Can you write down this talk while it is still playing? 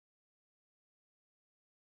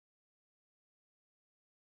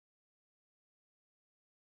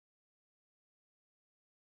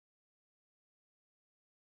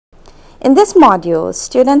In this module,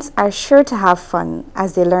 students are sure to have fun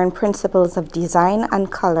as they learn principles of design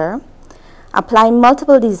and color, apply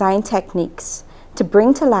multiple design techniques to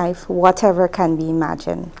bring to life whatever can be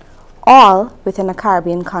imagined, all within a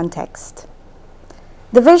Caribbean context.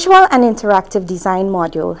 The Visual and Interactive Design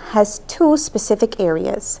module has two specific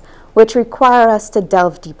areas which require us to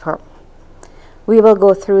delve deeper. We will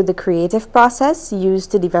go through the creative process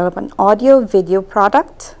used to develop an audio-video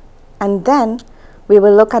product, and then we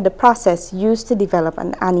will look at the process used to develop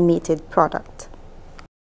an animated product.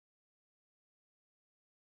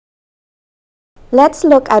 Let's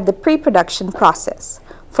look at the pre-production process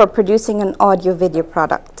for producing an audio-video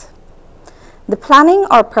product. The planning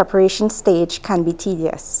or preparation stage can be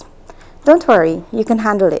tedious. Don't worry, you can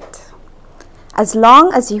handle it. As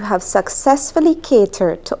long as you have successfully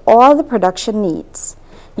catered to all the production needs,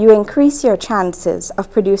 you increase your chances of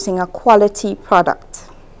producing a quality product.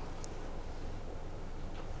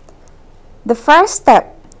 The first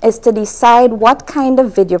step is to decide what kind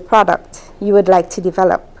of video product you would like to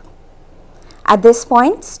develop. At this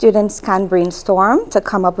point, students can brainstorm to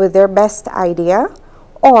come up with their best idea,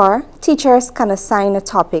 or teachers can assign a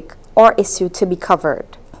topic or issue to be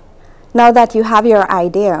covered. Now that you have your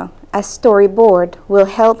idea, a storyboard will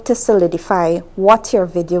help to solidify what your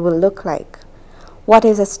video will look like. What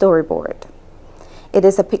is a storyboard? It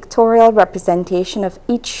is a pictorial representation of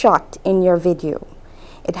each shot in your video.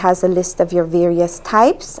 It has a list of your various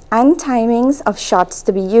types and timings of shots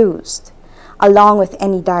to be used, along with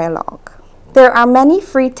any dialogue. There are many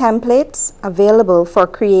free templates available for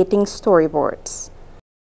creating storyboards.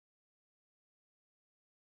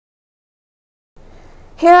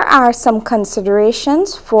 Here are some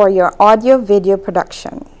considerations for your audio-video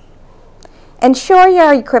production. Ensure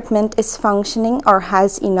your equipment is functioning or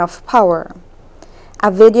has enough power. A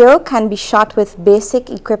video can be shot with basic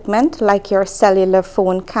equipment like your cellular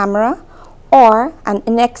phone camera or an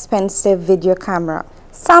inexpensive video camera.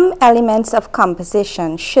 Some elements of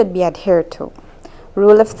composition should be adhered to.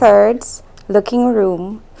 Rule of thirds, looking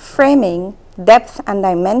room, framing, depth and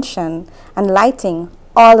dimension, and lighting,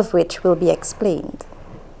 all of which will be explained.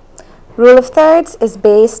 Rule of thirds is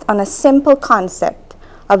based on a simple concept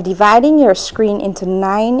of dividing your screen into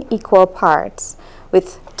 9 equal parts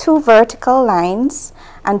with 2 vertical lines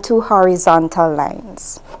and 2 horizontal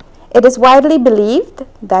lines. It is widely believed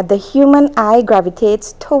that the human eye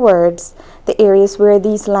gravitates towards the areas where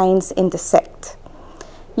these lines intersect.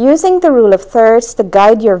 Using the rule of thirds to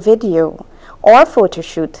guide your video or photo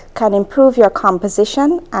shoot can improve your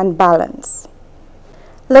composition and balance.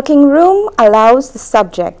 Looking room allows the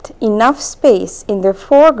subject enough space in the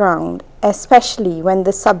foreground, especially when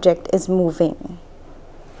the subject is moving.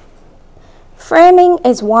 Framing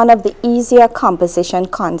is one of the easier composition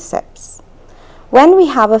concepts. When we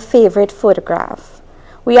have a favorite photograph,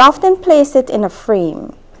 we often place it in a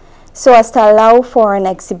frame so as to allow for an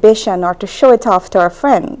exhibition or to show it off to our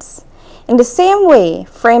friends. In the same way,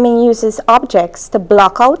 framing uses objects to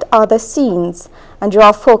block out other scenes and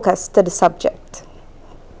draw focus to the subject.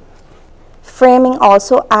 Framing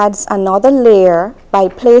also adds another layer by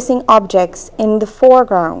placing objects in the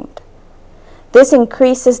foreground. This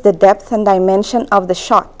increases the depth and dimension of the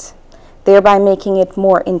shot, thereby making it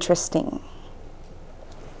more interesting.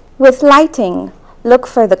 With lighting, look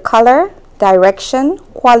for the color, direction,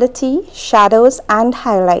 quality, shadows, and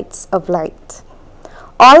highlights of light.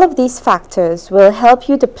 All of these factors will help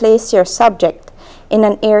you to place your subject in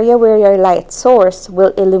an area where your light source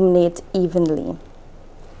will illuminate evenly.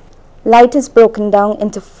 Light is broken down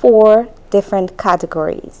into 4 different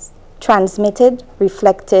categories: transmitted,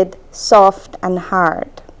 reflected, soft, and hard.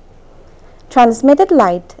 Transmitted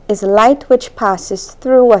light is light which passes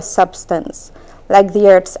through a substance, like the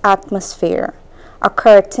Earth's atmosphere, a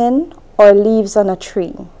curtain, or leaves on a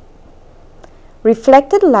tree.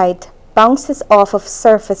 Reflected light bounces off of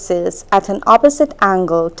surfaces at an opposite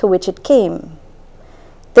angle to which it came.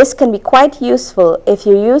 This can be quite useful if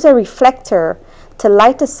you use a reflector to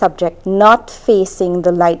light a subject not facing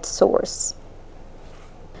the light source.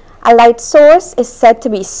 A light source is said to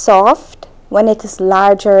be soft when it is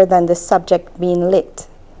larger than the subject being lit.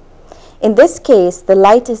 In this case, the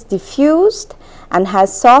light is diffused and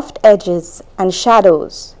has soft edges and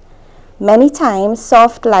shadows. Many times,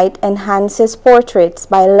 soft light enhances portraits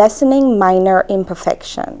by lessening minor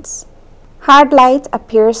imperfections. Hard light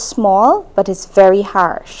appears small but is very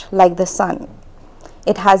harsh, like the sun.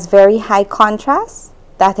 It has very high contrast,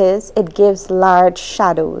 that is, it gives large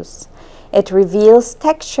shadows. It reveals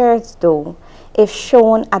textures though, if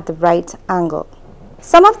shown at the right angle.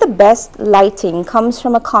 Some of the best lighting comes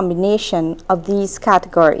from a combination of these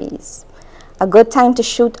categories. A good time to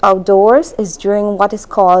shoot outdoors is during what is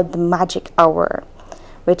called the magic hour,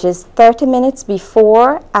 which is 30 minutes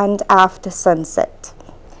before and after sunset.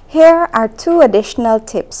 Here are 2 additional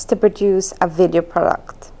tips to produce a video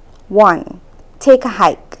product. 1. Take a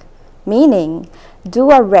hike, meaning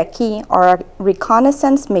do a recce or a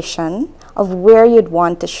reconnaissance mission of where you'd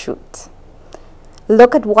want to shoot.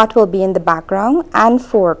 Look at what will be in the background and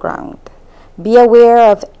foreground. Be aware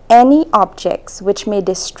of any objects which may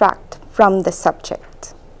distract from the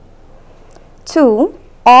subject. 2.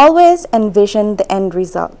 Always envision the end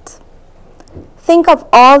result. Think of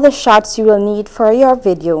all the shots you will need for your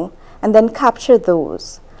video and then capture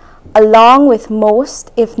those, along with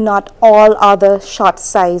most, if not all, other shot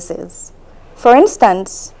sizes. For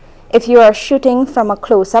instance, if you are shooting from a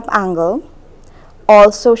close-up angle,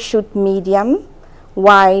 also shoot medium,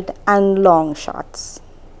 wide, and long shots.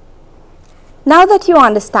 Now that you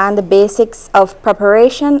understand the basics of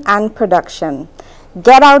preparation and production,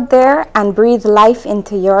 get out there and breathe life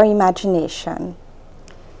into your imagination.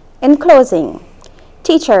 In closing,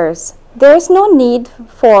 teachers, there is no need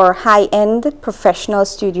for high-end professional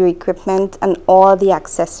studio equipment and all the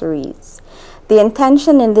accessories. The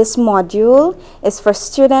intention in this module is for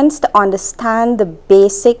students to understand the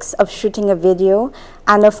basics of shooting a video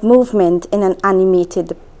and of movement in an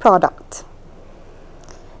animated product.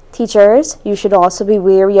 Teachers, you should also be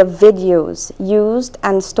wary of videos used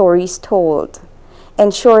and stories told.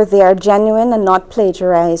 Ensure they are genuine and not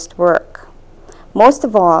plagiarized work. Most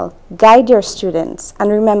of all, guide your students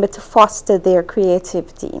and remember to foster their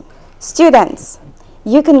creativity. Students,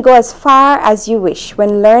 you can go as far as you wish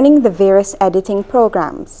when learning the various editing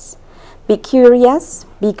programs. Be curious,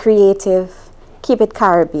 be creative, keep it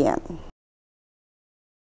Caribbean.